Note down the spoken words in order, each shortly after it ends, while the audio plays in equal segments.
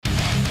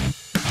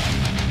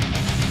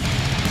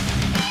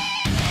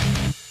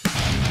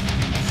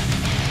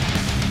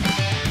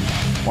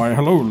Why,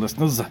 hello,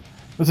 listeners.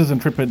 This is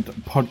intrepid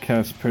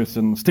podcast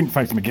person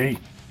Stinkface McGee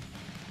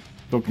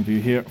talking to you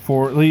here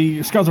for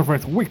the Scars of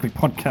Wrath weekly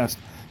podcast,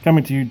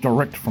 coming to you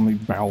direct from the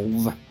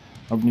bowels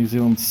of New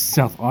Zealand's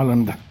South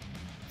Island.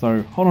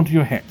 So hold on to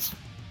your hats.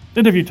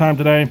 Interview time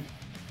today.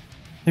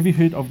 Have you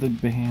heard of the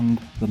band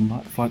the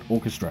Night Flight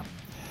Orchestra?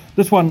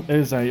 This one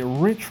is a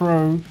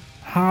retro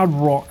hard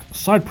rock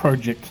side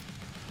project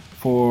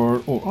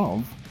for or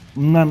of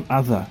none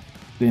other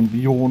than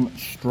Björn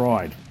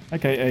Strid,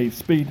 aka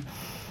Strid,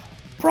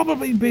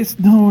 probably best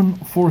known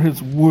for his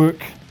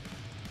work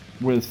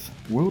with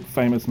world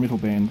famous metal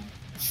band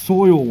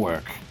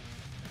Soilwork.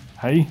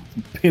 Hey,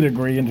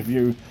 pedigree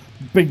interview,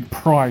 big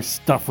prize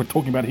stuff we're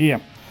talking about here.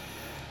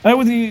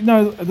 Whether you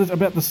know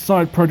about the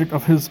side project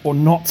of his or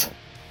not,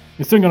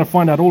 you're soon going to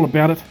find out all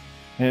about it,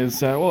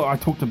 as I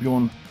talked to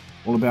Björn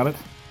all about it.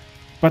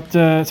 But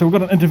so we've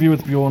got an interview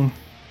with Björn,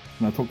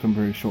 and I talked to him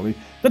very shortly.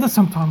 That is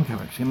some time ago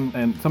actually,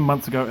 and some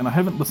months ago, and I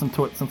haven't listened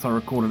to it since I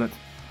recorded it.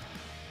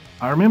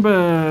 I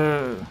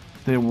remember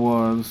there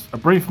was a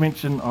brief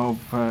mention of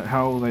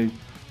how they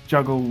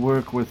juggle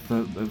work with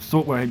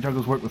where he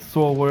juggles work with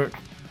Soilwork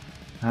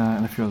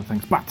and a few other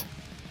things. But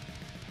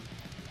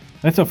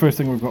that's our first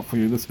thing we've got for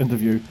you. This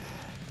interview.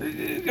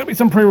 There'll be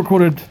some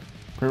pre-recorded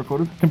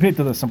compared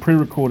to this, some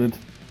pre-recorded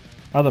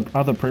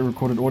other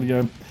pre-recorded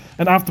audio,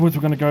 and afterwards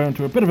we're going to go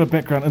into a bit of a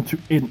background into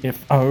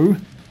NFO,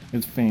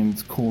 as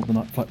fans call the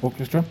Night Flight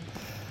Orchestra.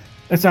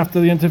 That's after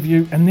the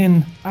interview, and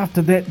then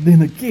after that,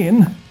 then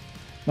again.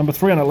 Number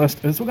 3 on our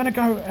list is we're going to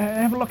go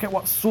have a look at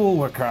what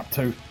Soilwork are up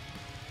to.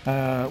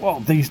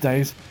 These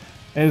days,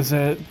 as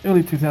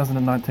early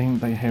 2019,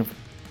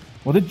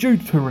 they're due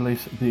to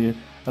release their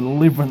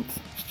 11th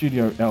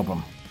studio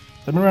album.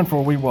 They've been around for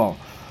a wee while.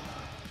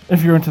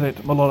 If you're into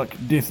that melodic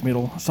death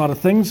metal side of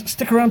things,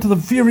 stick around to the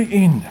very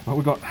end. But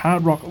we've got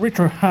hard rock,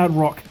 retro hard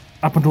rock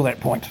up until that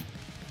point.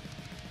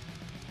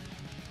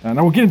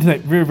 Now we'll get into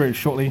that very, very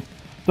shortly.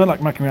 Don't like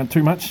mucking around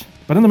too much,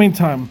 but in the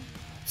meantime,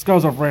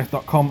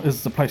 scarsofwrath.com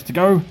is the place to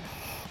go.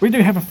 We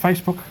do have a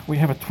Facebook, we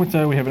have a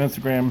Twitter, we have an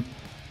Instagram,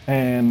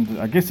 and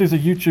I guess there's a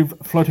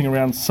YouTube floating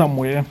around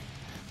somewhere.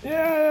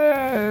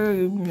 Yeah,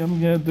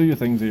 do your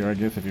things here, I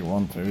guess, if you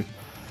want to.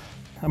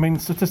 I mean,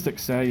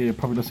 statistics say you're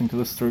probably listening to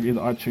this through either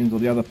iTunes or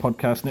the other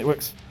podcast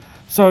networks,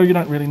 so you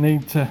don't really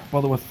need to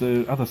bother with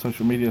the other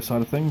social media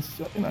side of things.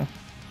 You know,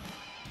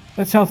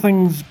 that's how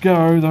things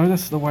go, though.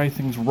 That's the way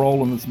things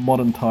roll in this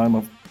modern time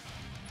of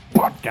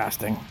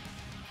podcasting.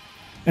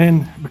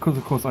 And because,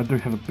 of course, I do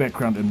have a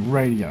background in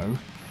radio,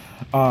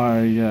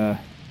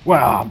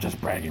 I'm just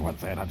bragging with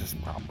that. I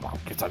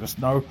guess I just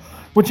know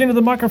which end of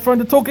the microphone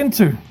to talk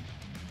into.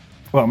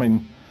 Well, I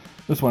mean,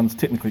 this one's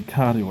technically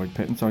cardioid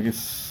pattern, so I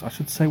guess I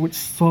should say which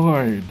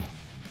side.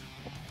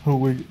 Are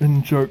we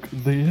in joke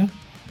there,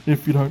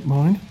 if you don't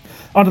mind?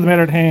 On to the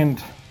matter at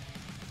hand,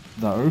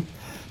 though.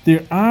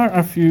 There are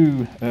a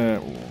few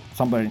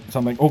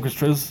something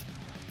orchestras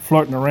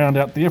floating around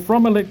out there,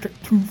 from electric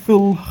to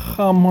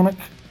philharmonic.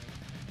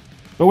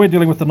 But we're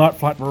dealing with the Night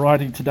Flight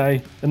variety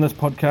today in this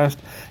podcast,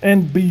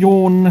 and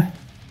Björn,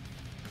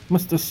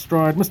 Mr.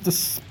 Strid, Mr.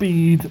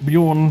 Speed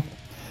Björn,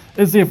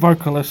 is their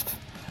vocalist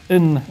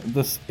in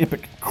this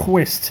epic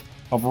quest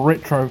of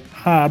retro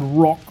hard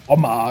rock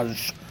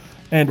homage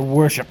and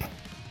worship.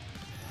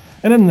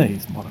 And in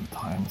these modern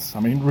times,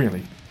 I mean,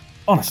 really,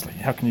 honestly,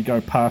 how can you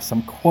go past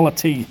some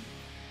quality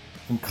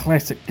and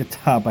classic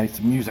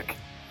guitar-based music?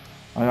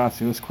 I ask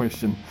you this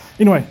question.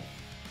 Anyway,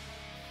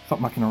 stop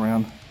mucking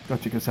around. Go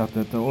check us out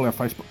at all our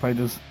Facebook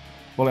pages,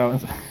 all our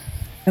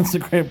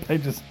Instagram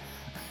pages.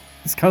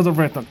 Scars of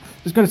Wrath.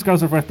 Just go to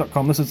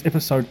scarsofwrath.com. This is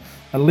episode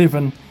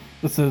 11.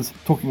 This is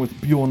talking with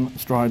Björn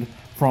Strid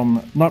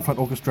from Night Flight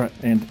Orchestra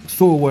and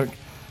Soilwork.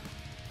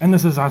 And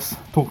this is us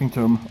talking to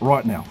him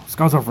right now.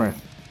 Scars of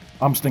Wrath.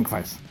 I'm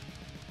Stinkface.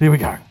 Here we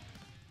go.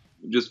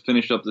 Just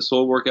finished up the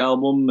Soilwork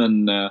album,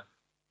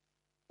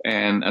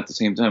 and at the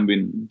same time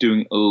been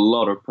doing a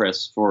lot of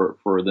press for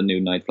the new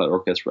Night Flight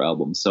Orchestra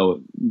album.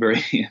 So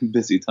very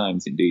busy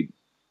times indeed.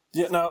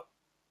 Yeah, now,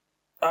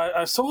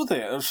 I saw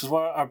that, which is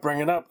why I bring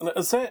it up. And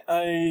is that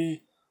a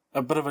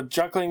bit of a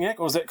juggling act,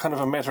 or is that kind of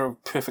a matter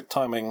of perfect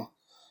timing,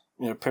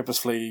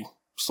 purposefully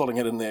slotting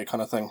it in there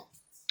kind of thing?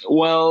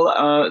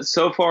 Well,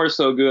 so far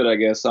so good, I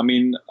guess. I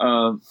mean,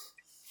 the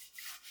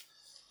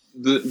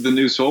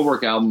new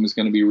Soilwork album is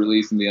going to be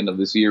released in the end of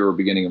this year or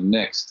beginning of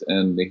next,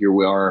 and here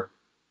we are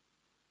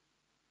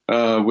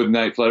with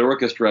Night Flight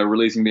Orchestra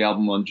releasing the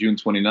album on June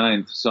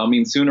 29th. So, I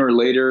mean, sooner or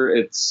later,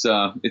 it's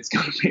going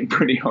to be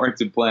pretty hard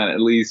to plan,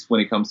 at least when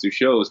it comes to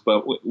shows.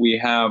 But we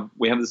have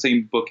the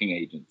same booking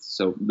agents,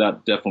 so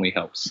that definitely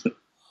helps.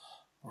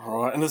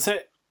 All right, and does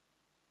that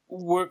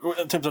work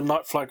in terms of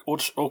Night Flight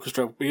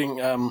Orchestra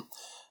being?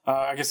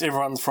 I guess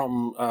everyone's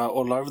from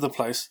all over the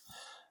place.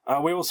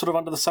 Are we all sort of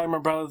under the same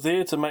umbrella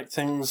there to make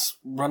things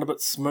run a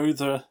bit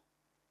smoother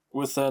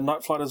with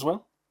Night Flight as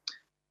well?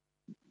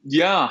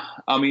 Yeah,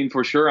 I mean,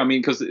 for sure. I mean,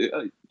 because,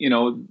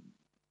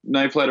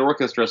 Night Flight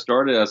Orchestra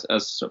started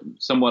as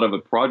somewhat of a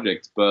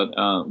project, but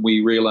we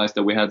realized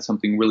that we had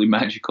something really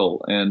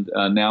magical, and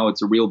now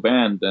it's a real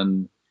band,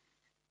 and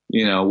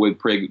with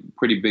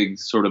pretty big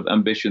sort of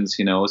ambitions,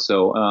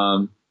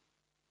 so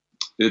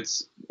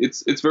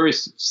it's very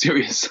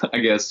serious, I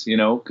guess,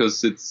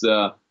 because it's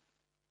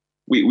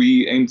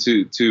we aim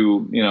to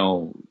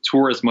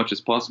tour as much as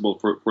possible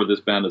for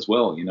this band as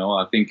well.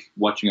 I think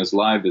watching us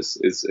live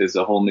is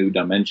a whole new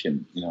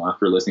dimension,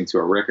 after listening to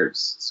our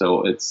records.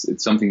 So it's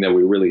something that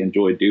we really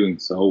enjoy doing.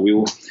 So we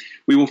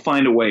will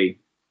find a way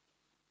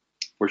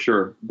for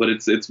sure. But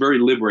it's very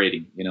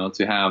liberating,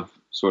 to have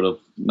sort of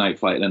Night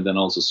Flight and then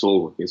also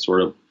Soulwork. It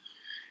sort of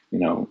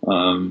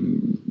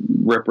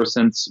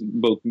represents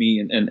both me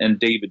and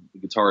David,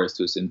 the guitarist,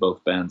 who's in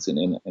both bands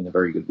in a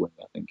very good way,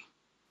 I think.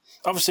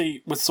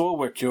 Obviously, with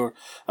Soilwork, your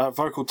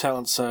vocal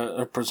talents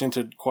are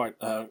presented quite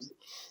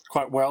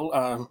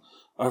well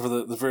over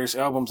the various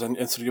albums, and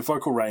sort of your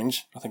vocal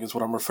range, I think, is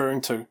what I'm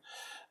referring to.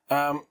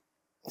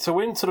 So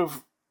when sort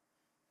of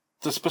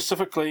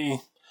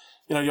specifically,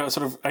 your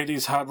sort of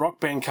 80s hard rock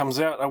band comes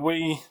out, are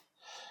we?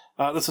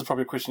 This is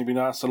probably a question you've been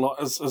asked a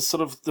lot. Is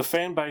sort of the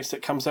fan base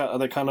that comes out, are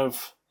they kind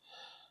of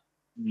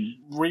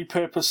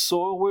repurposed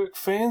Soilwork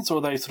fans, or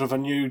are they sort of a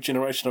new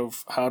generation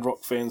of hard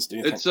rock fans, do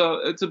you think?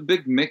 It's a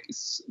big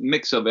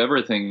mix of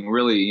everything,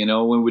 really.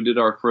 When we did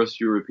our first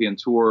European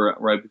tour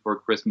right before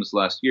Christmas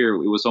last year,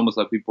 it was almost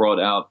like we brought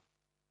out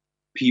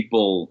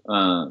people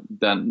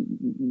that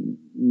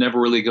never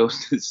really go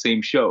to the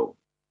same show.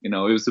 It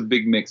was a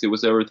big mix. It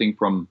was everything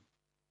from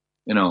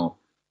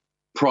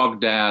prog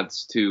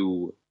dads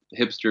to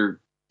hipster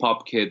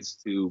pop kids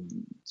to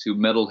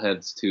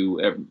metalheads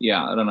to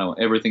I don't know,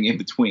 everything in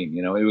between.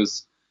 It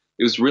was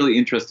really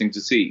interesting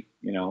to see.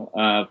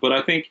 But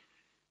I think,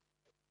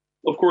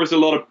 of course, a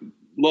lot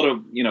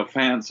of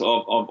fans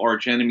of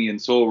Arch Enemy and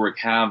Soilwork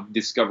have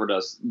discovered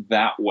us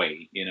that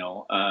way.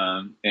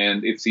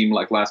 And it seemed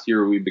like last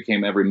year we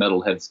became every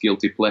metalhead's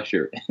guilty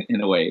pleasure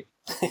in a way,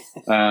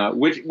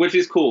 which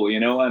is cool.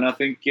 And I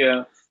think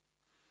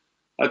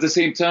at the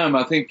same time,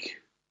 I think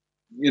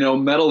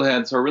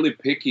metalheads are really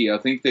picky. I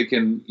think they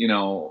can,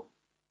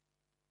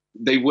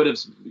 they would have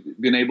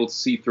been able to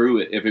see through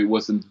it if it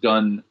wasn't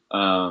done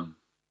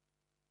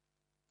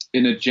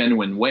in a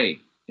genuine way,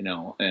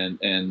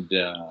 and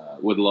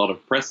with a lot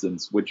of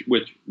presence, which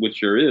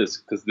there is,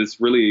 because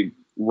this really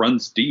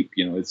runs deep.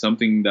 It's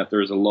something that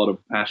there's a lot of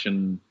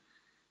passion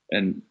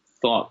and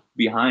thought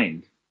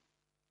behind.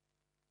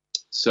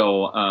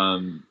 So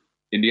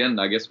in the end,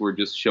 I guess we're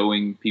just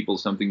showing people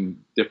something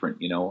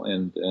different,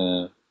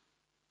 and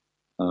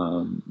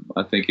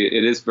I think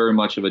it is very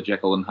much of a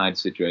Jekyll and Hyde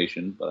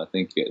situation, but I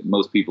think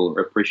most people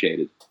appreciate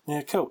it.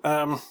 Yeah, cool.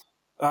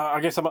 I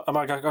guess I'm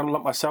going to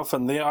lump myself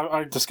in there.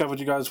 I discovered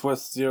you guys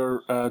with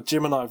your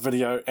Gemini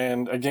video,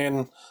 and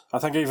again, I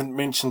think I even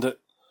mentioned it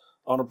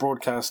on a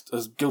broadcast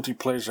as guilty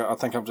pleasure. I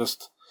think I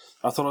thought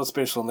I was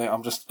special in there.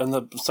 I'm just in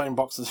the same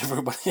box as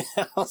everybody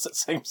else, it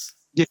seems.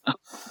 Yeah,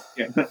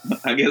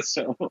 I guess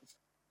so.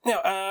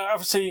 Now,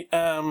 obviously,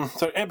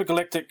 so Amber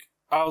Galactic,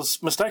 I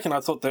was mistaken.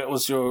 I thought that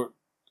was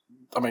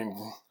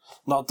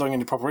not doing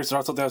any proper research,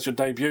 I thought that was your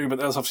debut, but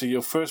that was obviously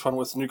your first one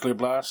with Nuclear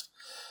Blast.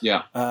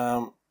 Yeah.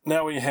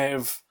 Now we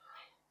have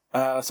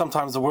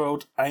Sometimes the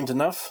World Ain't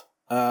Enough,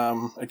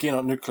 again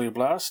on Nuclear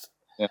Blast.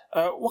 Yeah.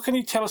 What can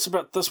you tell us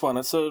about this one?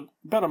 It's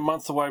about a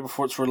month away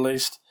before it's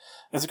released.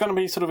 Is it going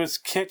to be sort of as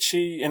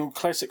catchy and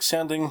classic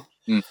sounding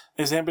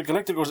as Amber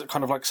Galactic, or is it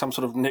kind of like some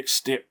sort of next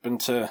step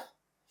into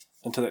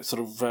that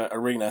sort of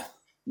arena?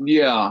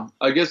 Yeah,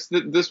 I guess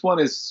this one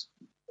is...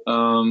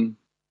 some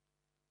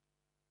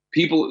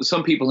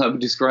people have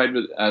described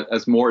it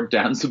as more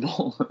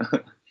danceable,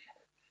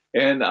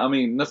 and I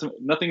mean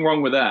nothing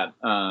wrong with that.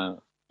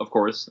 Of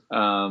course,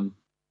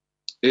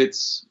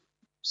 it's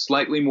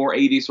slightly more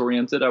 80s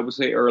oriented. I would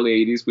say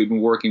early 80s. We've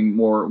been working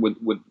more with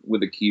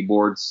the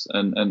keyboards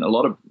and a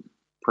lot of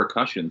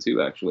percussion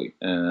too, actually.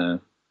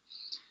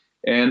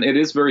 And it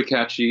is very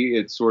catchy.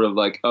 It's sort of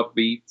like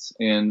upbeat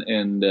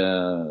and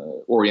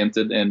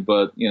oriented,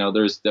 but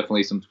there's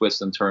definitely some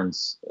twists and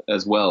turns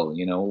as well.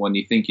 When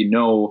you think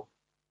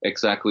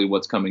exactly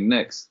what's coming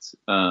next,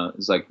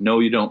 it's like, no,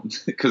 you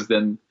don't, because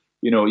then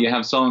you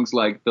have songs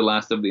like The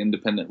Last of the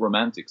Independent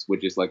Romantics,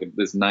 which is like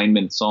this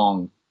 9-minute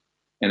song,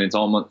 and it's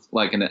almost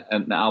like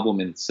an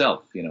album in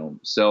itself.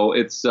 So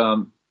it's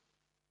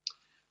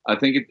I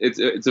think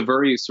it's a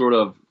very sort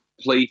of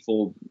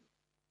playful,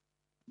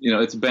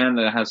 it's a band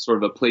that has sort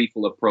of a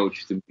playful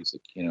approach to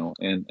music,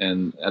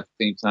 and at the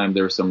same time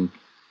there's some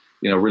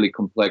really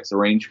complex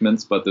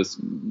arrangements, but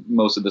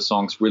most of the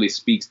songs really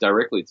speaks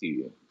directly to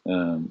you,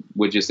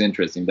 which is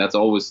interesting. That's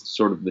always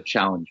sort of the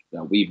challenge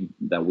that we've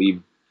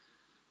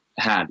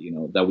had,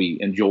 that we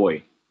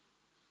enjoy.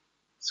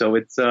 So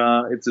it's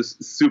a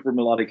super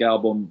melodic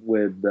album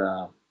with,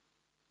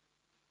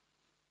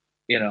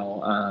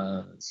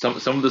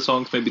 some of the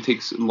songs maybe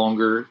takes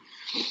longer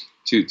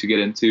to get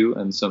into,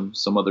 and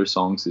some other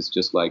songs is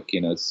just like,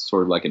 it's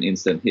sort of like an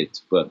instant hit,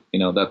 but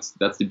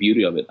that's the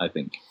beauty of it, I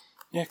think.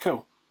 Yeah,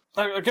 cool.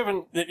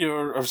 Given that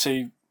you're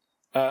obviously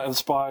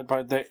inspired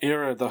by that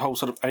era, the whole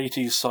sort of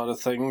 80s side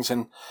of things,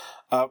 and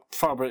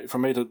far be it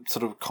from me to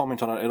sort of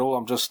comment on it at all,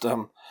 I'm just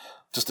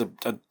just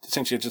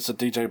essentially just a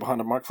DJ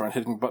behind a microphone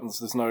hitting buttons.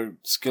 There's no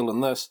skill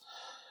in this.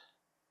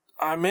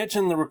 I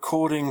imagine the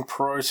recording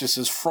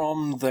processes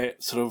from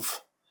that sort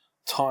of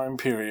time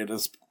period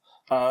is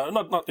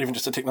not even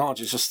just the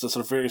technology, it's just the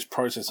sort of various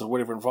processes or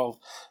whatever involved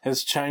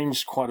has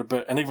changed quite a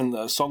bit, and even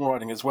the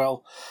songwriting as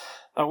well.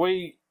 Are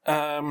we,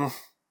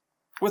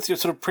 with your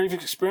sort of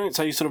previous experience,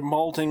 are you sort of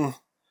moulding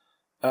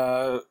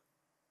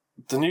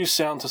the new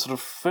sound to sort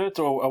of fit,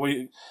 or are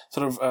we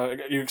sort of are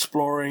you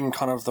exploring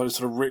kind of those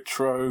sort of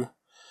retro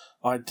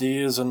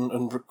ideas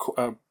and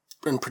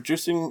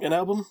producing an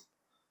album,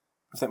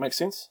 if that makes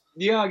sense?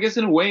 Yeah, I guess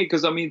in a way,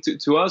 because I mean,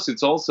 to us,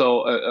 it's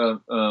also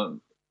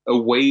a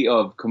way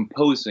of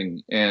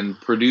composing and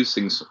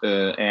producing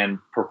and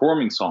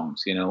performing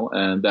songs,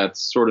 and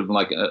that's sort of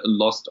like a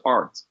lost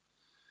art.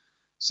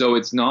 So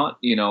it's not,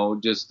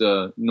 just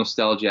a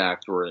nostalgia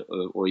act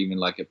or even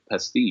like a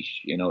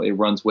pastiche. It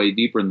runs way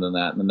deeper than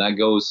that, and that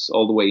goes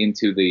all the way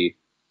into the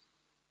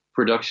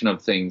production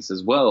of things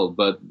as well.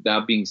 But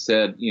that being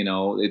said,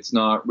 it's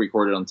not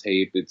recorded on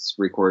tape; it's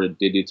recorded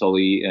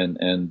digitally,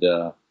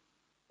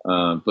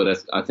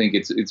 but I think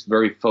it's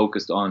very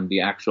focused on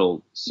the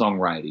actual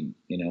songwriting,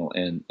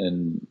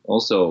 and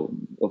also,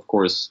 of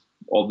course,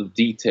 all the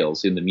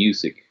details in the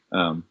music.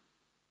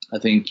 I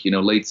think,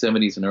 late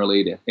 70s and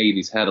early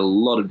 80s had a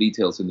lot of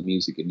details in the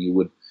music, and you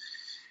would,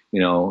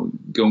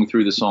 going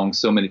through the song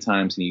so many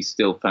times and you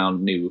still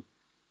found new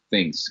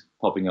things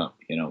popping up,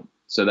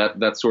 So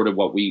that's sort of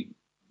what we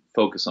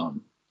focus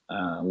on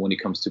when it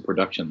comes to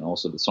production,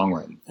 also the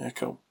songwriting. Yeah,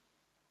 cool.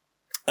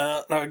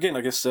 Now, again,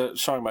 I guess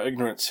showing my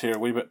ignorance here a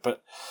wee bit,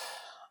 but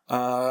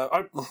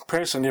I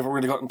personally never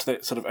really got into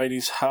that sort of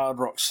 80s hard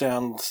rock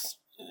sound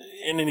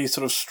in any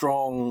sort of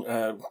strong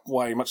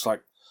way, much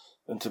like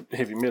into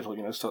heavy metal,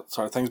 sort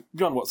of things,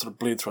 beyond what sort of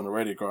bled through on the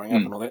radio growing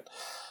up and all that.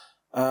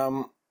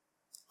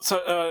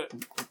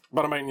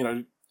 But I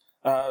mean,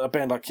 a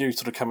band like you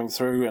sort of coming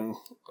through, and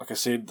like I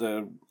said,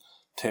 the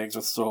tags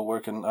with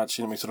Soilwork and Arch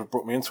Enemy sort of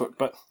brought me into it.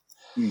 But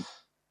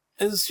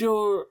is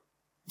your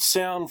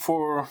sound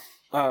for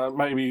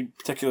maybe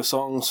particular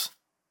songs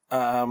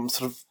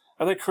sort of,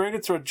 are they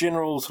created through a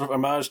general sort of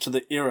homage to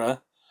the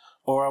era,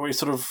 or are we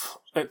sort of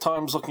at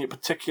times looking at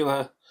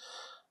particular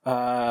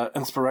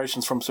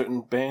inspirations from certain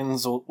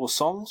bands or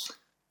songs?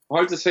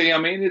 Hard to say. I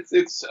mean,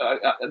 it's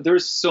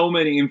there's so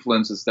many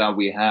influences that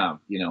we have,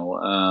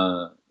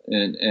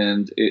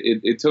 and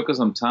it took us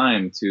some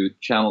time to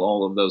channel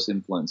all of those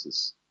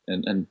influences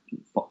and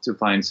to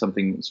find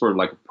something sort of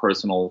like a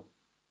personal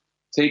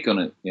take on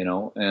it,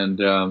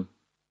 and of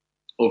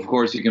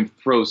course you can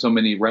throw so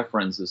many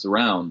references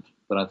around,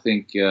 but I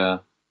think it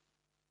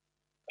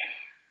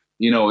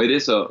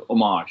is a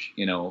homage,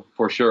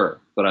 for sure.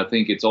 But I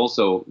think it's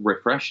also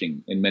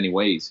refreshing in many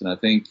ways. And I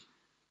think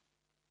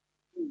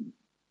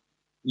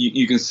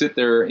you can sit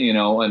there,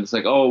 and it's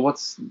like, oh,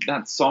 what's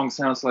that song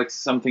sounds like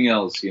something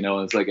else,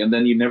 it's like, and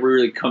then you never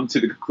really come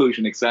to the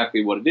conclusion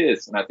exactly what it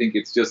is. And I think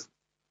it's just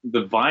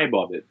the vibe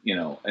of it,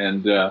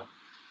 and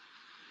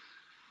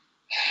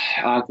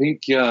I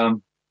think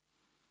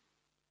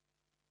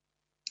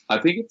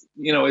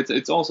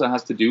it's also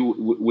has to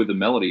do with the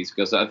melodies,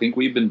 because I think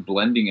we've been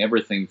blending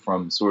everything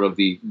from sort of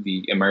the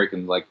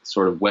American, like,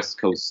 sort of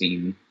West Coast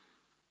scene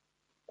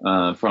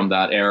from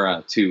that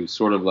era to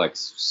sort of like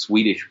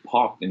Swedish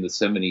pop in the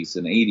 70s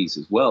and 80s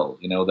as well.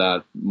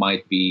 That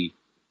might be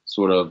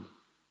sort of,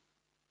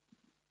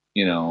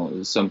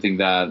 something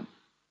that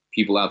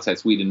people outside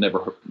Sweden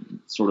never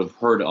sort of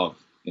heard of,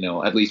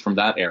 at least from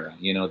that era.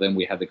 Then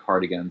we had the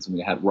Cardigans and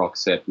we had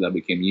Roxette that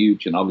became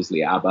huge, and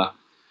obviously ABBA.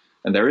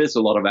 And there is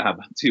a lot of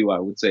ABBA too, I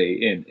would say,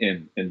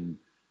 in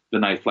the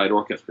Night Flight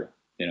Orchestra,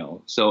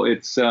 So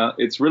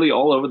it's really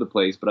all over the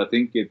place, but I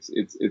think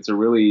it's a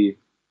really,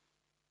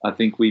 I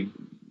think we've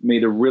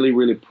made a really,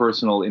 really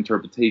personal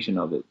interpretation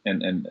of it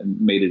and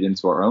made it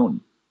into our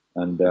own,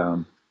 and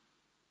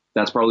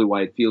that's probably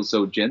why it feels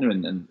so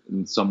genuine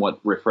and somewhat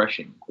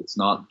refreshing. It's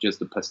not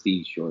just a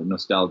pastiche or a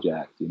nostalgia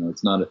act,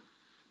 It's not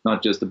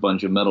just a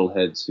bunch of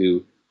metalheads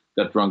who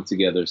got drunk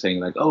together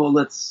saying like, oh,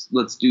 let's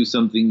do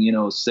something,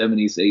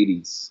 70s,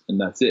 80s, and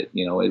that's it.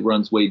 It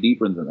runs way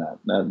deeper than that.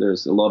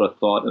 There's a lot of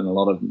thought and a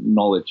lot of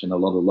knowledge and a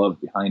lot of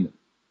love behind it.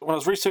 When I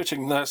was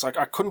researching this,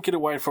 I couldn't get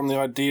away from the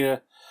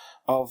idea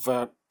of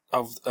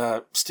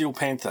Steel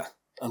Panther,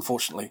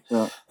 unfortunately.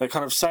 Yeah. They're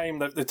kind of same,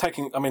 they're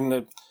taking, I mean,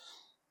 the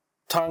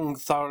tongue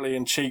thoroughly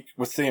in cheek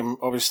with them,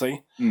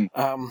 obviously.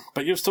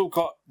 But you've still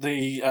got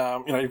the,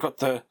 you've got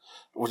the,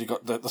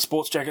 the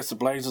sports jackets, the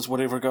blazers,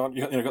 whatever going.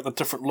 You've got the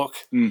different look,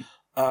 and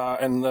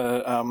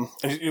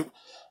the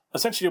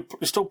essentially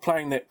you're still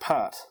playing that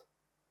part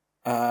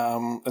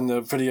in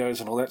the videos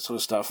and all that sort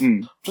of stuff.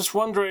 Just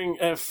wondering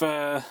if.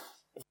 I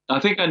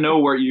think I know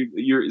where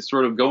you're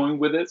sort of going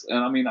with it, and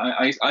I mean,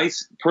 I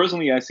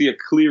personally I see a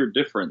clear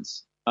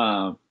difference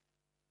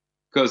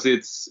because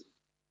it's.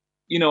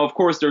 Of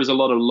course, there's a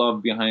lot of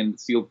love behind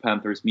Steel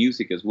Panther's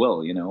music as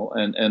well,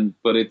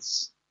 but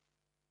it's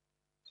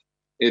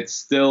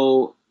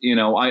still,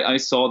 I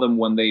saw them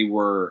when they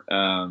were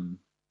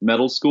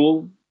metal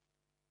school,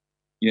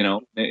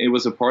 It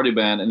was a party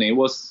band, and it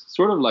was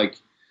sort of like,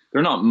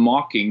 they're not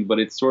mocking, but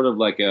it's sort of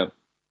like it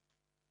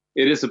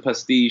is a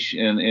pastiche,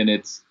 and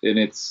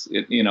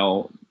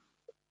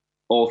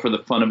all for the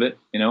fun of it,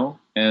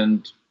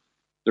 and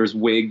there's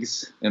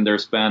wigs and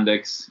there's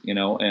spandex,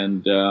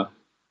 and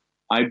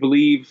I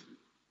believe,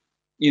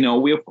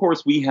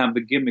 we have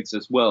the gimmicks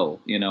as well,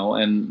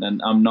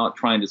 and I'm not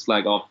trying to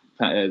slag off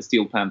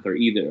Steel Panther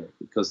either,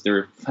 because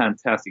they're a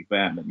fantastic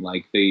band, and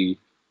like they've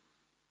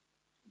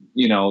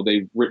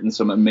written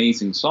some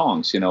amazing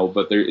songs,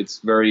 but it's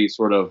very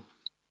sort of,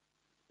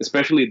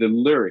 especially the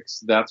lyrics,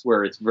 that's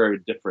where it's very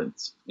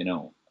different,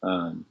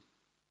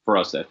 for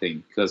us, I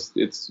think, because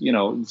it's,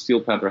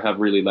 Steel Panther have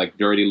really like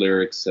dirty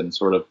lyrics and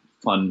sort of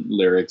fun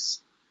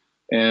lyrics,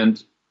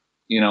 and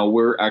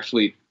we're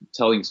actually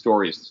telling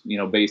stories,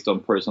 based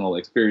on personal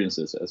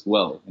experiences as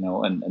well,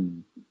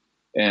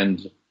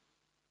 and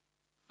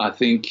I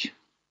think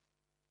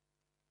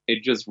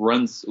it just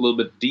runs a little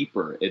bit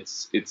deeper.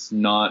 It's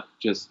not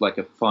just like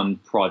a fun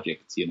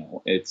project,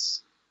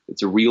 it's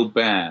a real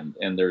band,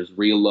 and there's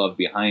real love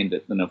behind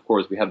it. And of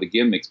course we have the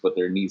gimmicks, but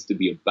there needs to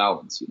be a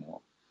balance,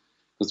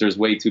 because there's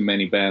way too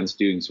many bands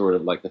doing sort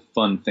of like the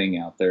fun thing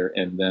out there,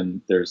 and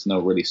then there's no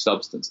really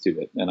substance to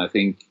it. And I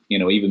think,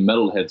 even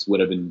metalheads would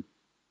have been,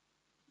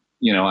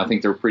 I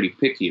think they're pretty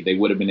picky. They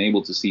would have been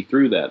able to see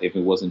through that if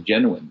it wasn't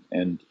genuine.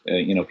 And,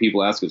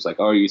 people ask us like,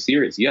 oh, are you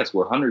serious? Yes,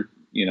 we're 100%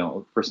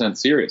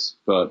 serious.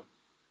 But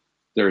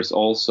there's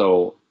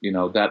also,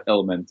 that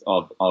element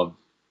of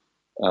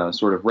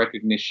sort of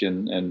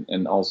recognition,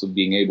 and also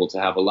being able to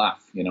have a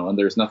laugh, and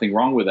there's nothing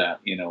wrong with that,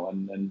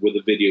 and with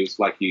the videos,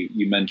 like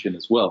you mentioned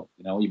as well,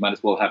 you might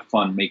as well have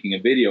fun making a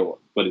video,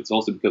 but it's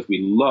also because we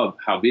love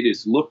how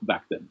videos look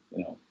back then,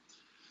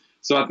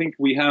 So I think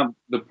we have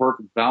the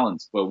perfect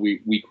balance, but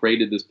we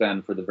created this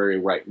band for the very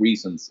right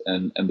reasons,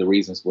 and the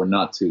reasons were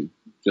not to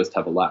just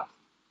have a laugh.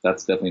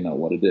 That's definitely not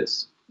what it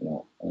is,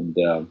 and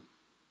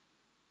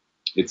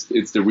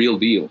it's the real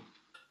deal.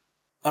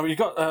 You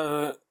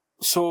got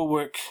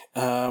Soilwork,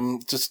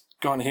 just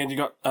going ahead. You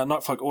got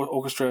Nightflight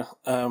Orchestra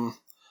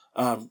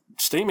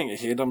steaming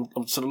ahead. I'm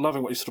sort of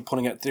loving what you're sort of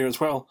putting out there as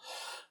well.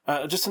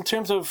 Just in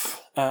terms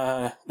of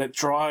that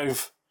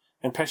drive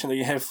and passion that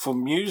you have for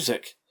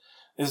music,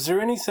 is there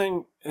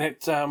anything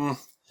that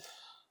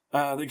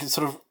that you can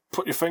sort of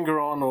put your finger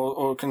on,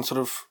 or can sort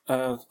of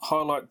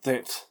highlight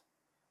that,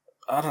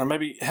 I don't know,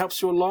 maybe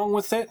helps you along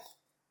with that?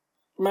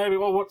 Maybe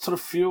what sort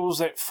of fuels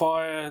that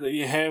fire that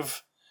you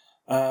have,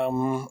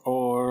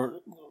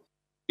 or...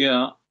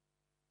 Yeah,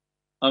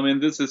 I mean,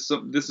 this is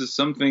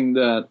something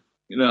that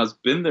has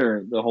been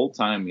there the whole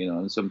time,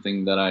 and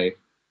something that I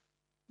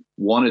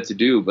wanted to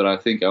do, but I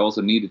think I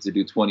also needed to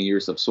do 20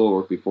 years of soul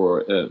work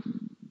before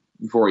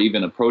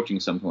even approaching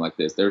something like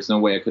this. There's no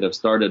way I could have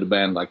started a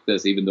band like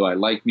this, even though I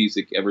like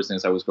music ever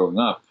since I was growing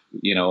up.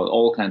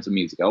 All kinds of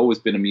music. I've always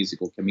been a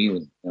musical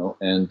chameleon,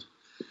 and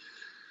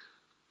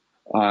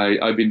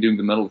I've been doing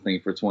the metal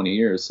thing for 20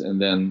 years,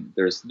 and then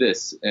there's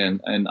this,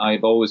 and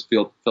I've always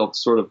felt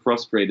sort of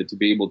frustrated to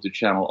be able to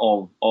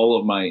channel all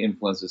of my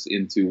influences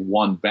into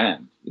one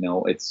band.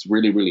 It's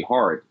really, really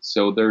hard.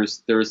 So there's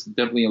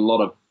definitely a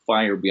lot of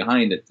fire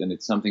behind it, and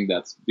it's something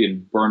that's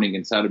been burning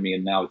inside of me,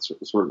 and now it's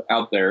sort of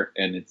out there,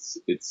 and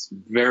it's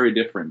very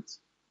different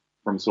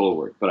from solo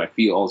work, but I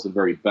feel also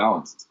very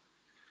balanced.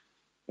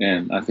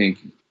 And I think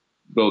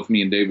both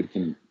me and David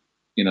can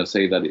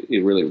say that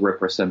it really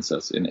represents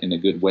us in a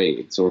good way.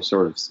 It sort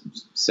of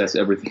says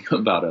everything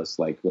about us,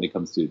 like when it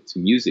comes to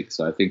music.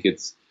 So I think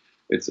it's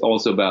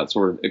also about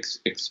sort of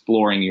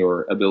exploring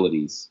your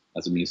abilities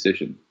as a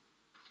musician.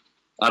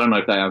 I don't know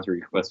if that answered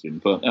your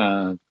question, but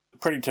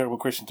pretty terrible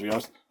question, to be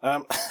honest.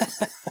 That's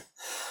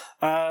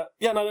I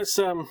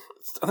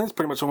think it's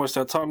pretty much almost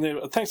our time there.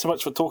 Thanks so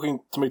much for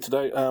talking to me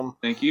today.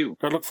 Thank you.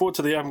 I look forward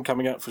to the album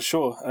coming out for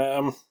sure.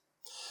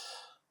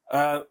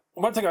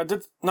 One thing I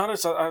did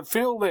notice, I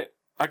feel that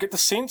I get the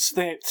sense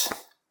that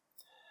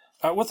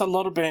with a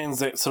lot of bands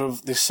that sort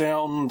of their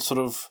sound sort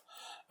of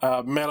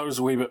mellows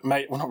a wee bit,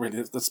 well, not really,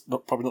 that's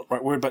probably not the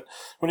right word, but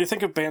when you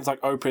think of bands like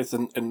Opeth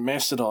and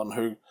Mastodon,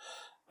 who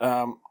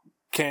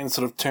can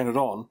sort of turn it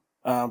on,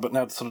 but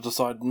now sort of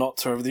decide not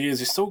to over the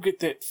years, you still get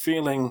that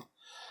feeling,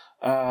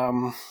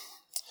 kind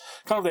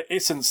of the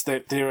essence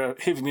that they're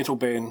a heavy metal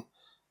band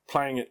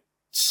playing it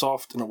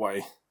soft in a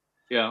way.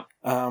 Yeah.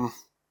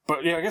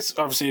 But yeah, I guess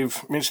obviously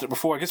you've mentioned it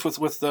before. I guess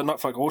with the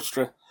Nightflight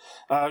Orchestra,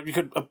 you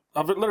could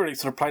I've literally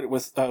sort of played it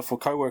with for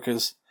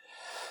co-workers,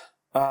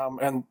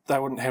 and they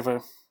wouldn't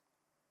have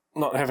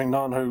not having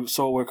known who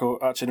Soilwork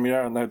or Arch Enemy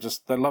are, and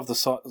they love the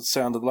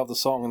sound, they love the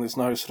song, and there's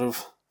no sort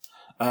of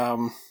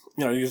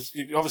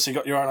you obviously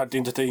got your own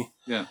identity,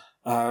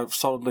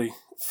 solidly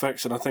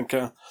fixed, and I think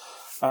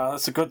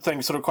that's a good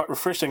thing. Sort of quite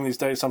refreshing these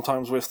days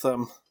sometimes with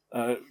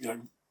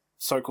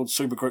so-called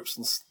super groups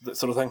and that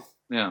sort of thing.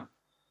 Yeah.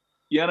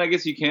 Yeah, and I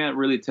guess you can't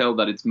really tell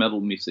that it's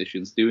metal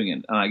musicians doing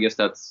it, and I guess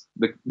that's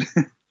the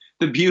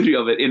the beauty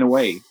of it in a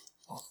way,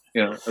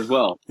 as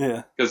well.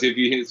 Yeah. Because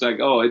it's like,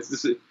 oh, it's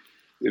this.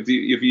 If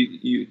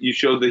you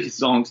show these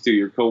songs to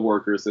your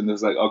coworkers, and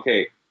it's like,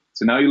 okay,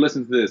 So now you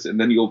listen to this, and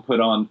then you'll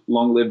put on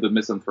 "Long Live the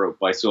Misanthrope"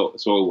 by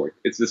Soilwork.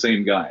 It's the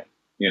same guy,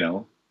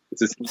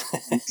 It's the same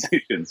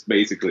musicians,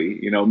 basically.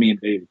 Me and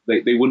Dave,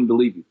 they wouldn't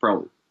believe you,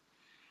 probably.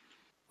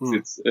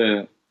 It's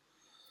and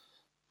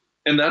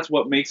that's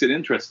what makes it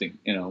interesting.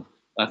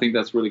 I think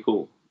that's really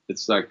cool.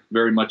 It's like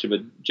very much of a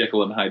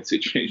Jekyll and Hyde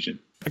situation.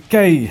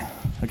 Okay.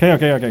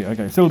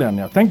 Settle down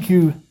now. Thank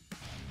you,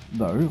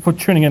 though, for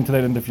tuning into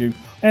that interview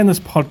and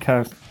this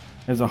podcast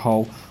as a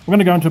whole. We're going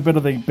to go into a bit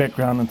of the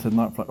background into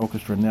Night Flight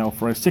Orchestra now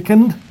for a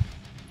second.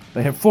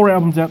 They have 4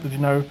 albums out, did you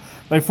know?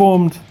 They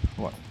formed,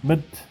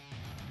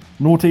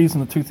 mid-noughties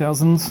in the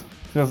 2000s,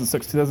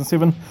 2006,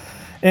 2007.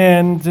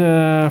 And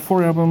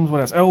 4 albums,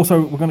 what else? Also,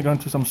 we're going to go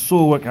into some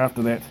Soilwork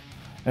after that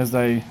as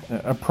they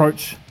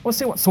approach, let's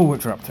see what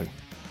Soilworks are up to,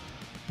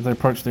 as they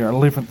approach their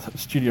 11th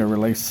studio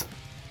release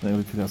in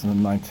early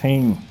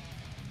 2019.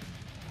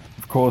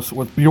 Of course,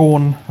 with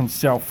Björn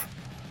himself,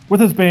 with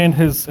his band,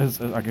 his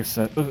I guess,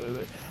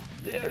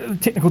 the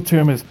technical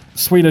term is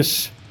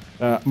Swedish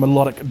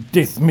melodic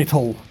death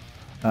metal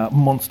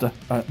monster,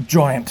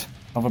 giant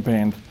of a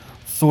band,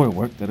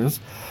 Soilwork, that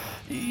is.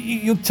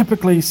 You'll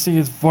typically see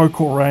his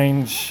vocal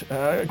range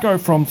go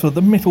from sort of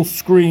the metal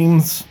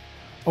screams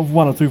of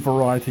 1 or 2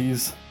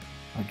 varieties,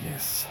 I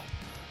guess,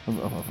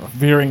 of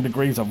varying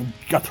degrees of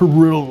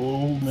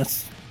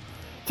gutturalness,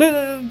 to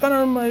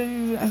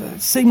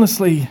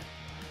seamlessly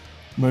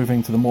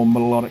moving to the more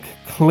melodic,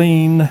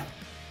 clean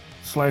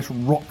 /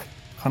 rock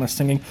kind of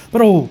singing,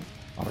 but all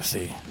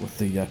obviously with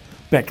the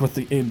backed with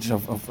the edge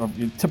of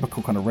your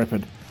typical kind of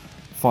rapid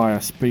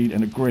fire, speed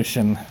and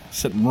aggression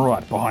sitting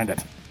right behind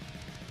it.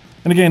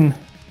 And again,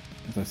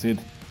 as I said,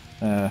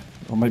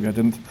 or maybe I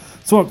didn't,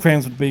 Soilwork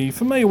fans would be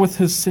familiar with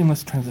his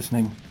seamless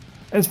transitioning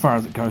as far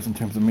as it goes in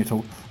terms of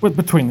metal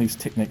between these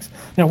techniques.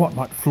 Now, what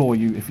might floor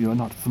you if you are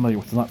not familiar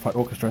with the Night Flight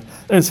Orchestra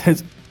is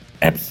his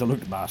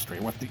absolute mastery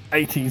with the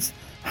 80s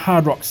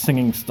hard rock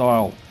singing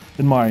style,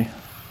 in my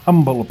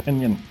humble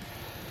opinion.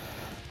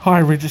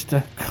 High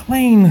register,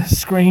 clean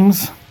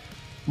screams,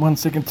 1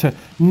 second, to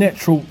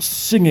natural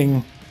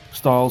singing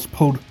styles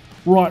pulled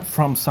right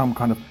from some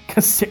kind of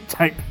cassette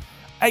tape,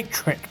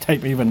 8-track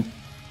tape even,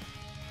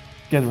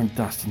 gathering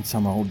dust in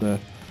some old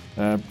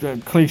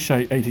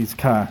cliche 80s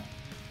car.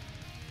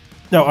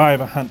 Now, I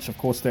have a hunch, of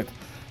course, that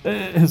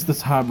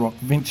this hard rock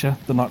venture,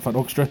 the Night Flight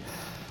Orchestra,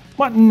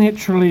 might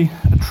naturally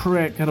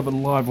attract out of a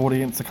live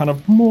audience a kind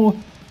of more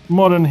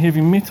modern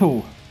heavy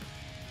metal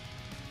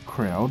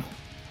crowd,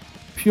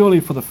 purely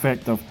for the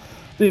fact of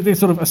their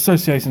sort of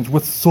associations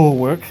with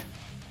Soilwork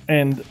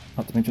and,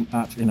 not to mention,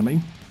 Arch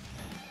Enemy.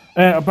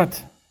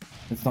 But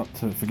let's not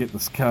to forget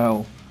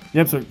the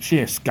absolute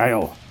sheer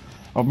scale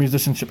of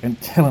musicianship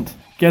and talent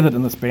gathered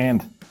in this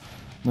band.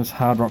 This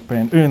hard rock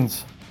band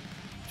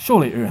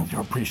surely earns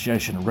your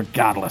appreciation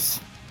regardless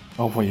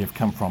of where you've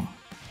come from.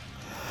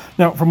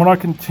 Now, from what I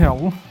can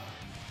tell,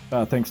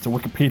 thanks to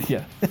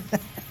Wikipedia,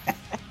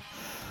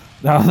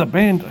 now the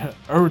band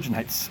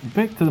originates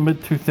back to the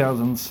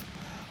mid-2000s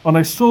on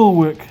a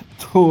Soilwork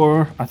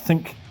tour, I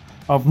think,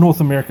 of North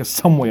America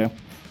somewhere,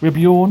 where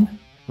Björn,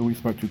 who we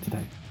spoke to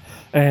today,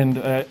 and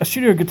a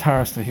studio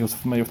guitarist that he was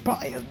familiar with,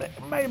 but it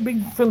may have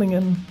been filling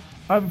in.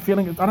 I have a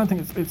feeling, I don't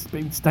think it's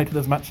been stated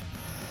as much,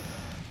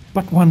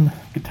 but one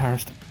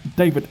guitarist,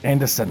 David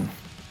Anderson,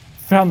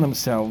 found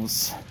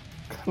themselves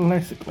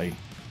classically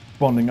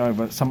bonding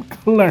over some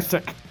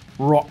classic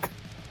rock.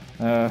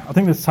 I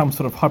think there's some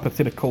sort of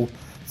hypothetical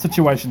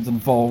situations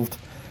involved,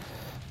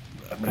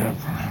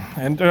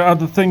 and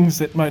other things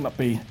that might not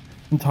be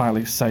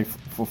entirely safe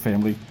for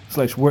family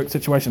 / work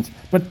situations.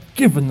 But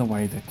given the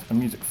way that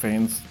music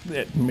fans,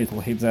 that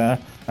metalheads are,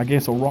 I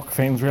guess, or rock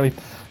fans really,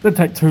 it'd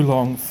take too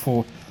long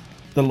for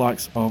the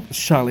likes of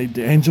Charlie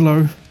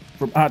D'Angelo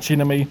from Arch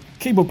Enemy,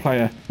 keyboard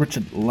player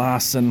Richard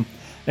Larson,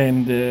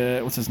 and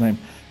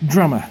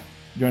drummer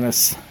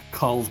Jonas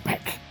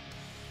Karlsbäck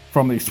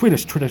from the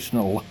Swedish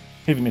traditional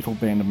heavy metal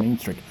band Mean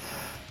Streak.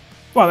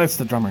 Well, that's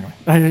the drummer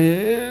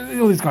anyway.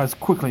 All these guys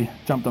quickly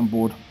jumped on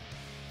board,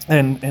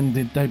 and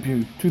their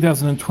debut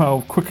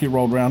 2012 quickly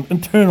rolled around.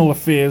 Internal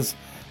Affairs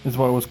is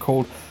what it was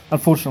called.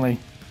 Unfortunately,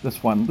 this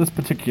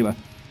particular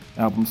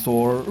album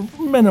saw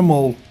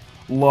minimal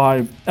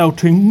live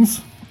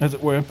outings, as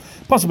it were,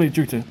 possibly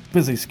due to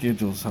busy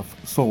schedules of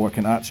Soilwork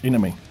and Arch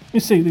Enemy. You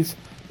see, these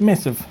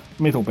massive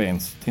metal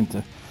bands tend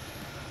to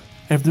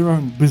have their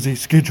own busy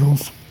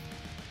schedules.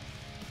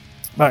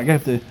 But I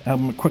gave the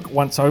album a quick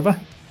once over,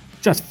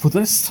 just for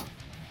this.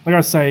 Like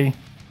I say,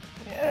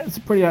 it's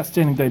a pretty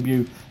outstanding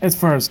debut as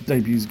far as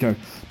debuts go,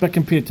 but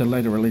compared to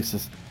later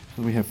releases,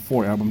 because we have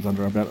 4 albums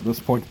under our belt at this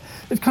point,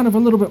 it's kind of a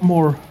little bit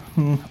more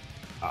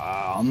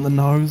on the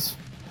nose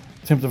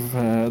in terms of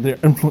their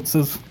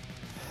influences.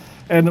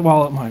 And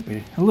while it might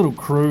be a little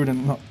crude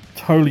and not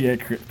totally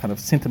accurate kind of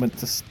sentiment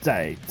to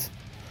state,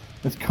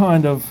 it's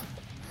kind of,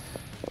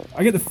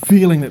 I get the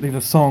feeling that these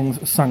are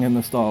songs sung in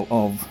the style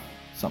of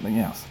something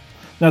else.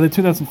 Now, the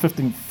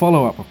 2015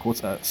 follow-up, of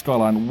course,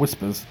 Skyline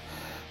Whispers,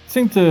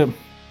 seemed to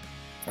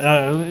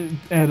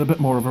add a bit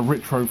more of a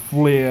retro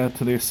flair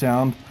to their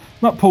sound,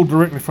 not pulled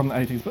directly from the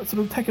 80s, but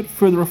sort of take it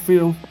further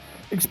afield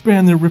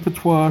expand their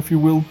repertoire, if you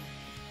will.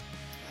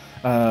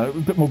 A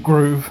bit more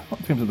groove, not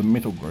in terms of the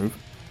metal groove.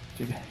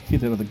 So you can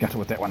hit out of the gutter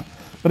with that one.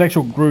 But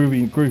actual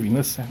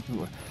grooviness.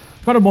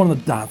 Kind of more on the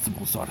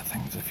danceable side of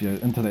things, if you're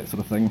into that sort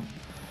of thing.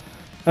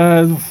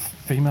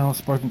 Female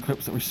spoken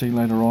clips that we see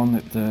later on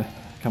that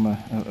become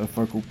a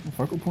focal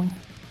point.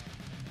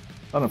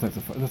 I don't know if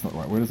that's not the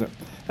right word, is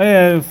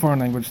it? Foreign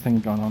language thing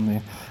going on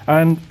there.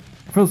 And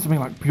it feels to me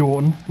like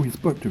Björn, who we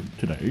spoke to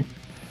today,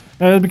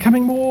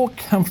 becoming more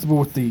comfortable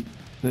with the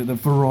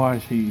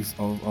varieties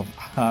of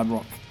hard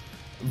rock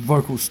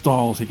vocal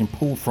styles he can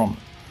pull from.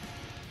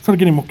 Sort of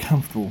getting more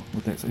comfortable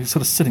with that. So he's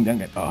sort of sitting down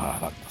going, I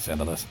like the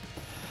sound of this.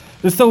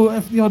 There's still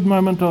the odd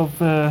moment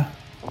of, I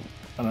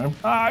don't know,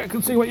 I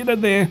can see what you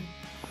did there.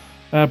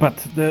 But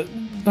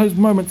those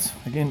moments,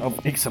 again,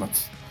 of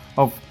excellence,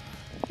 of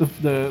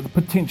the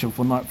potential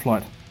for Night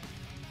Flight,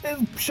 is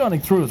shining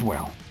through as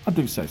well. I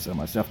do say so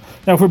myself.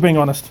 Now, if we're being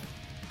honest,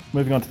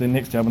 moving on to their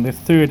next album, their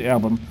third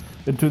album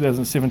in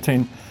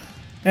 2017,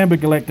 Amber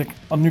Galactic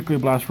on Nuclear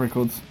Blast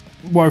Records,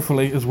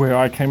 woefully is where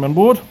I came on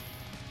board.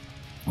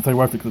 I say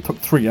woefully because it took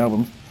 3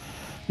 albums.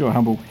 Your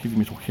humble heavy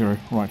metal hero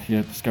right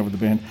here discovered the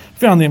band,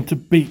 found them to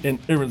be an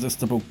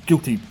irresistible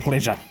guilty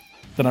pleasure.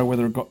 Don't know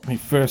whether it got me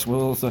first.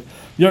 Well, also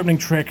the opening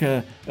track,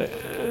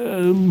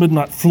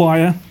 Midnight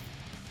Flyer,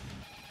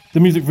 the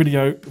music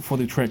video for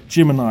the track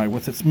Gemini,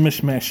 with its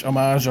mishmash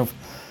homage of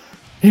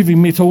heavy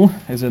metal,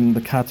 as in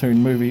the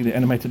cartoon movie, the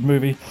animated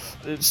movie,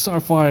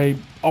 sci-fi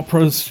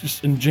operas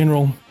just in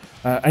general,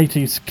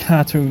 80s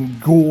cartoon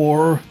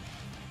gore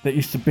that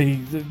used to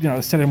be,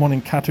 Saturday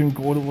morning cartoon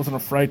gore that wasn't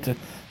afraid to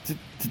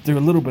do a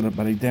little bit of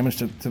bloody damage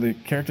to the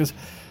characters,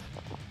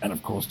 and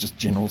of course just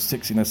general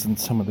sexiness in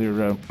some of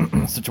their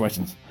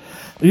situations.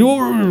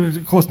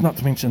 Of course, not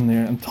to mention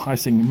their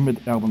enticing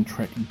mid-album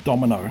track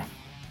Domino.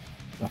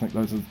 I think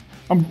those are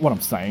what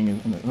I'm saying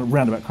in a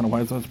roundabout kind of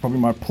way. Those are probably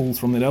my pulls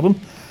from that album.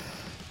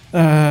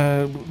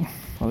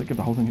 I'll give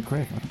the whole thing a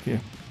crack. I don't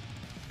care.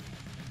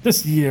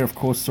 This year, of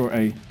course, saw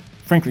a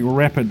frankly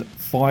rapid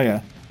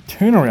fire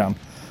turnaround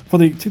for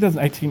the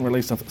 2018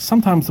 release of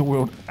Sometimes the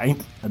World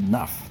Ain't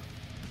Enough.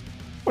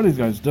 What are these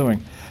guys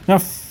doing? Now,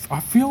 I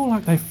feel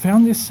like they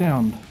found their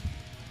sound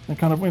and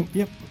kind of went,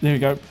 yep, there you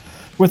go,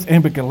 with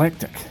Amber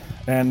Galactic.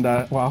 And,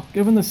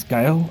 given the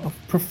scale of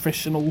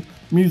professional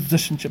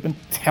musicianship and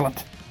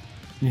talent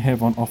you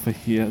have on offer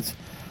here, I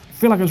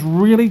feel like it's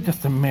really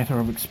just a matter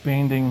of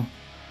expanding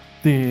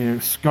their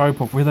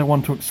scope of where they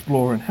want to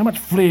explore and how much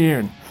flair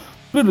and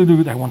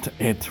they want to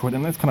add to it.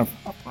 And that's kind of,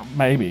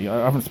 maybe,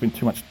 I haven't spent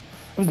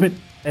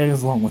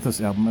as long with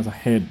this album as I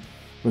had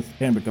with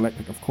Amber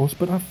Galactic, of course,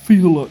 but I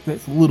feel like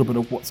that's a little bit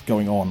of what's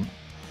going on.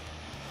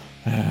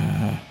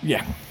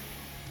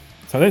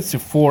 So that's your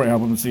 4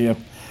 albums there.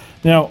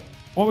 Now,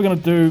 what we're going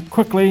to do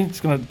quickly,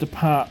 it's going to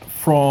depart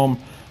from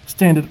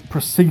standard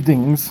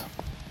proceedings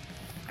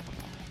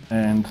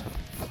and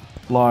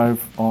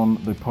live on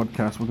the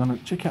podcast. We're going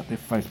to check out their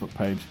Facebook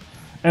page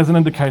as an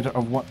indicator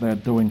of what they're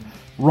doing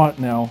right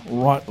now,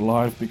 right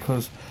live,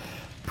 because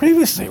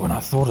previously when I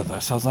thought of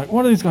this, I was like,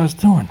 what are these guys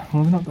doing?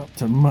 Well, they're not up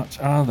to much,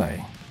 are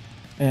they?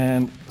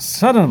 And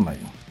suddenly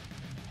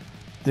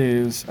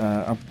there's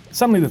a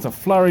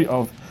flurry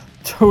of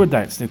tour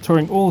dates. They're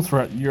touring all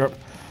throughout Europe,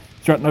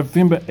 throughout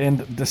November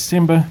and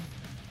December,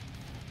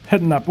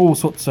 hitting up all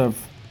sorts of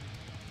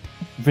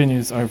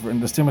venues over in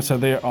December. So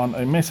they're on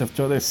a massive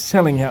tour. They're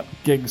selling out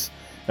gigs,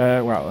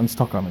 in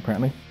Stockholm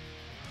apparently.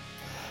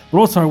 But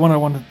also what I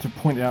wanted to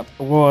point out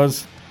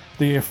was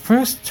their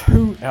first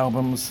 2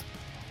 albums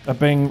are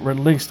being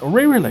released, or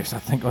re-released, I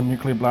think, on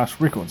Nuclear Blast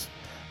Records.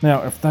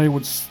 Now, if they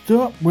would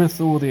stop with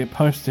all their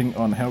posting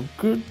on how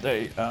good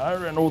they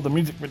are and all the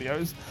music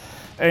videos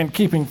and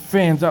keeping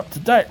fans up to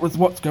date with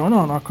what's going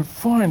on, I could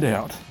find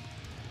out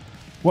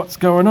what's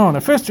going on.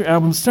 The first 2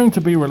 albums soon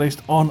to be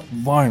released on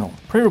vinyl.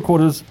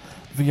 Pre-recorders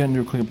via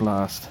Nuclear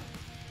Blast.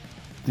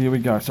 There we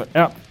go. So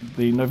out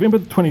the November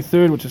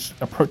 23rd, which is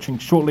approaching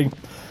shortly,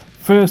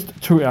 first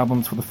 2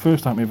 albums for the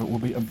first time ever will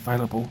be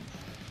available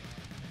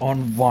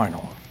on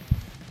vinyl.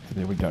 So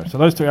there we go. So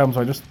those 2 albums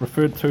I just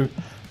referred to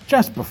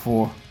just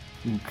before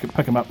you can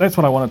pick them up. That's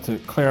what I wanted to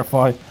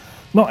clarify.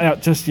 Not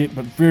out just yet,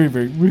 but very,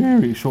 very,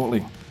 very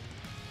shortly.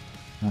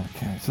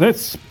 Okay, so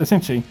that's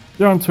essentially,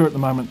 they're on tour at the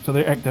moment, so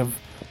they're active,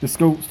 they're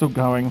still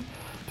going.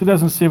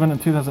 2007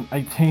 and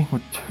 2018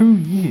 were 2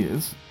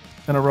 years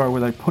in a row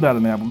where they put out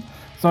an album.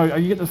 So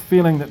you get this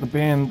feeling that the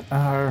band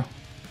are,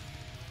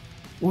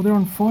 they're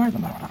on fire at the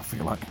moment, I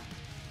feel like.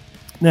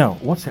 Now,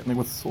 what's happening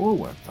with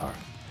Soilwork though?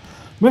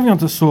 Moving on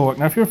to Soilwork.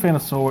 Now, if you're a fan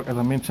of Soilwork, as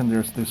I mentioned,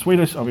 they're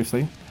Swedish,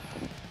 obviously.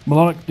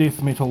 Melodic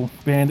death metal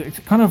band. It's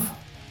kind of,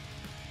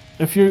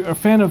 if you're a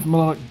fan of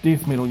melodic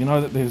death metal, you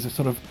know that there's a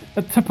sort of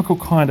a typical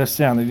kind of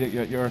sound.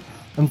 You're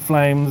In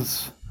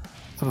Flames,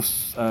 sort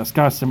of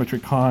Scar Symmetry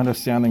kind of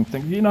sounding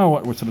thing. You know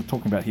what we're sort of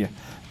talking about here.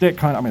 That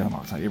kind of, I'm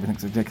not saying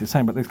everything's exactly the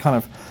same, but there's kind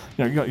of,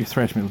 you got your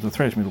thrash metal, the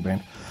thrash metal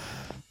band.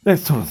 That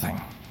sort of thing.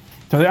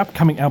 So the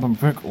upcoming album,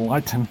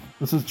 Verklighten,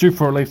 this is due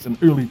for release in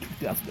early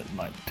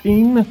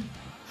 2019.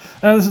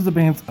 This is the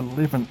band's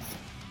 11th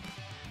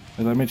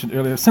as I mentioned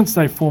earlier, since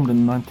they formed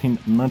in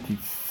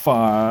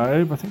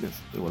 1995. I think that's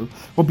what it was.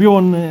 Well,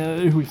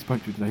 Björn, who we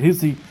spoke to today, he's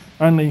the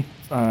only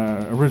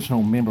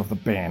original member of the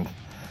band.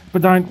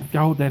 But don't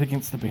hold that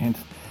against the band.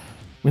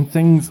 When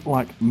things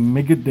like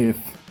Megadeth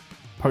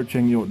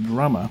poaching your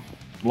drummer,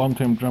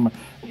 long-term drummer,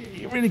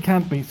 you really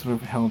can't be sort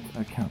of held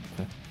account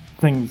to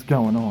things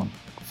going on.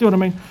 See what I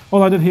mean?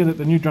 Well, I did hear that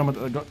the new drummer that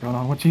they got going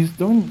on, which he's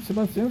doing,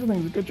 supposed to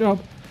everything's a good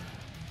job.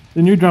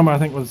 The new drummer, I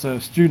think, was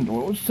a student,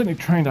 or was certainly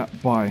trained up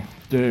by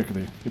Dirk,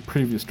 the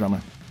previous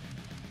drummer,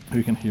 who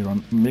you can hear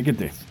on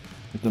Megadeth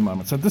at the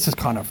moment. So this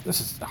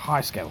is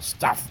high-scale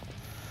stuff.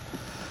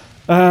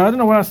 I don't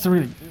know what else to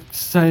really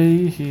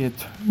say here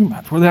too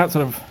much, without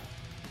sort of,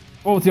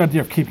 well, with the idea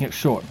of keeping it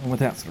short, and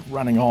without sort of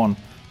running on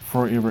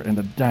forever and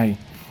a day.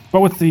 But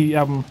with the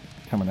album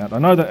coming out, I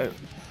know that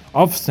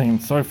I've seen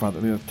so far that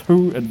there are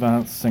 2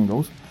 advanced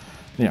singles.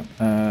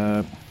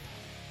 Yeah,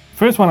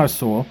 first one I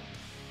saw,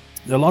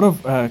 there are a lot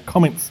of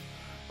comments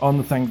on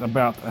the things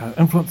about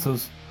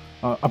influences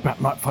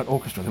about Night Flight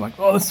Orchestra. They're like,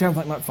 oh, this sounds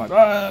like Night Flight.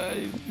 Oh,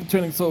 you're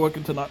turning Soilwork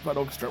into Night Flight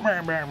Orchestra.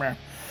 And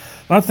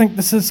I think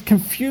this is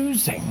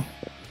confusing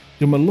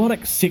the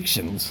melodic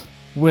sections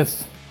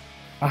with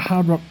a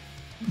hard rock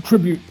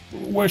tribute,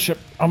 worship,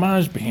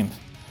 homage band.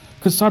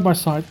 Because side by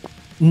side,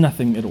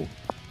 nothing at all.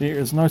 There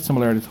is no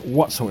similarities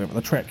whatsoever.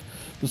 The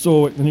new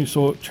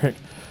Soilwork track,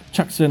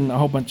 chucks in a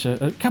whole bunch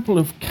of, a couple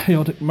of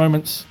chaotic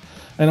moments,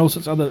 and all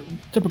sorts of other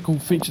typical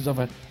features of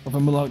a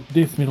melodic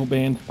death metal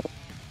band.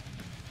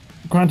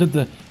 Granted,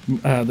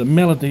 the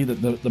melody,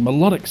 the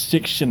melodic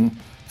section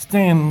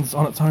stands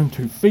on its own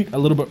 2 feet a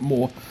little bit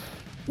more,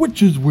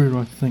 which is where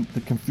I think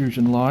the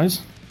confusion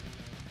lies.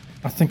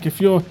 I think if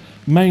you're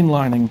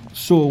mainlining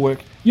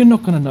Soilwork, you're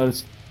not going to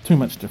notice too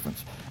much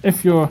difference.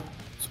 If you're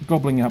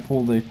gobbling up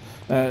all the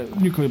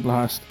Nuclear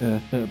Blast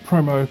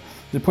promo,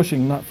 they're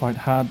pushing Night Flight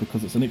hard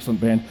because it's an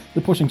excellent band,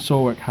 they're pushing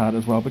Soilwork hard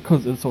as well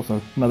because it's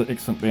also another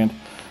excellent band,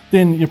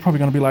 then you're probably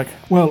going to be like,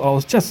 well, I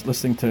was just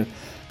listening to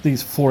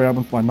these 4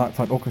 albums by Night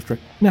Flight Orchestra,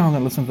 now I'm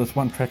going to listen to this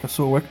one track of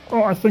Soilwork,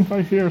 oh, I think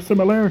I hear a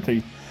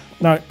similarity.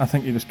 No, I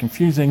think you're just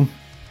confusing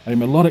a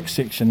melodic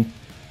section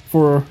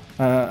for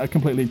a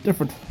completely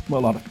different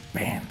melodic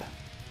band.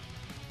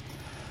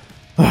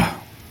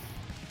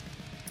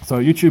 So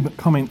YouTube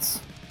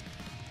comments,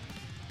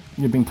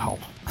 you've been told.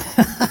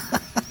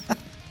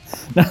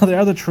 Now the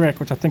other track,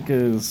 which I think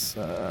is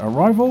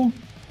Arrival,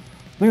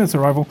 I think that's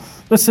Arrival.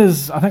 I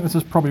think this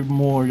is probably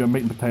more your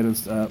meat and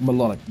potatoes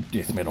melodic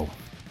death metal.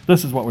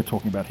 This is what we're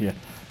talking about here.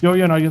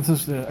 This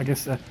is I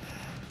guess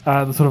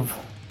the sort of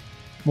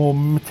more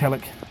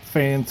metallic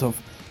fans of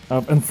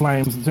In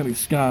Flames and certainly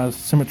Scar's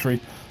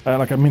Symmetry,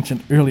 like I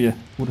mentioned earlier,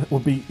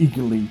 would be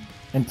eagerly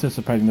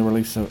anticipating the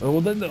release of,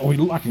 or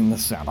liking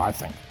this sound, I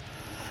think.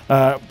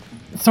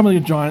 Some of the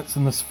giants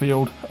in this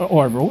field,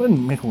 or overall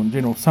in metal in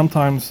general,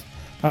 sometimes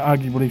are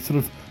arguably sort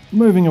of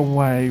moving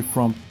away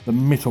from the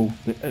metal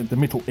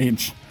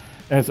edge,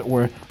 as it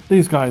were.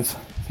 These guys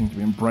seem to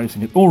be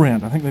embracing it all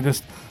round. I think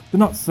they're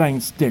not staying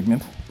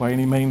stagnant by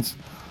any means.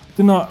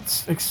 They're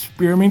not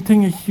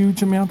experimenting a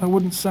huge amount, I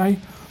wouldn't say,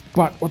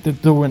 but what they're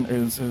doing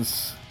is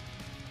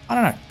I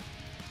don't know,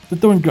 they're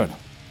doing good.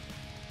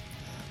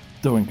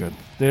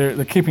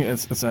 They're keeping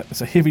it.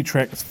 It's a heavy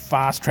track. It's a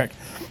fast track.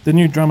 The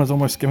new drummer's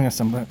almost giving us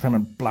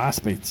some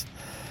blast beats,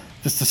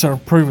 just to sort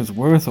of prove his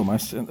worth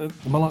almost. And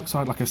the melodic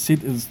side, like I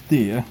said, is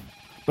there,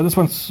 but this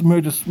one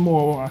merges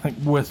more, I think,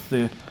 with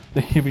the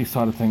heavy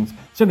side of things,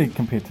 certainly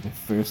compared to the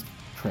first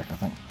track, I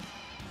think.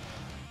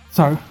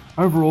 So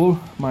overall,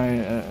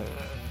 my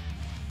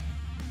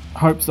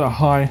hopes are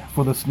high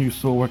for this new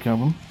Soilwork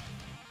album.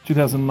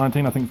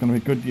 2019, I think, is going to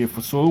be a good year for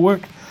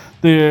Soilwork.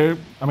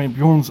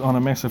 Björn's on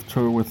a massive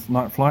tour with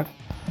Night Flight,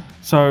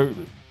 so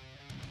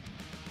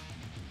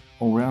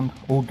all round,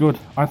 all good,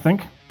 I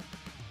think.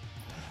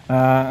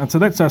 And so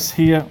that's us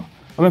here.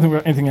 I don't think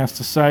we've got anything else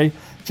to say.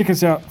 Check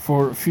us out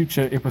for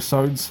future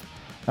episodes.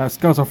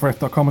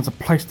 Skullsoffwrath.com is a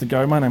place to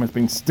go. My name has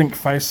been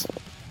Stinkface,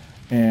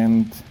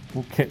 and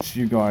we'll catch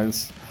you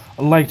guys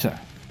later.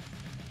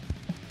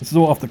 This is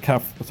all off the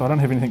cuff, so I don't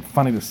have anything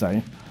funny to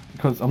say,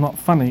 because I'm not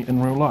funny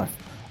in real life.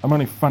 I'm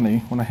only funny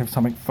when I have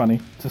something funny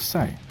to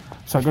say.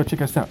 So go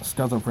check us out,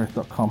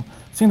 skullsoffwrath.com.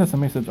 Send us a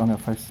message on our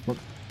Facebook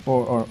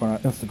or our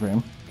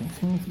Instagram. Can you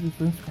send messages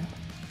to Instagram?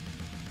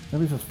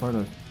 Maybe it's just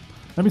photos.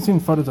 Maybe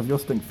send photos of your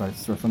stink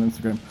face to us on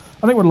Instagram.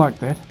 I think we'd like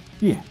that.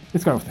 Yeah,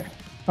 let's go with that.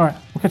 Alright,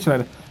 we'll catch you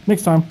later.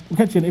 Next time, we'll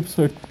catch you in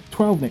episode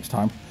 12 next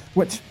time,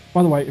 which,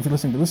 by the way, if you're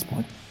listening to this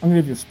point, I'm going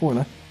to give you a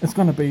spoiler. It's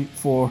going to be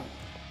for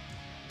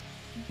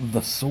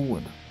The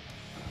Sword.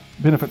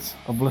 Benefits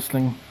of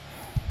listening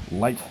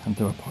late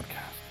into a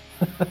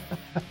podcast.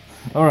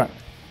 Alright,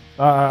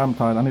 I'm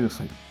tired. I need to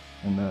sleep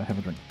and have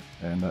a drink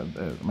and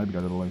maybe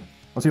go to the loo.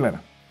 I'll see you later.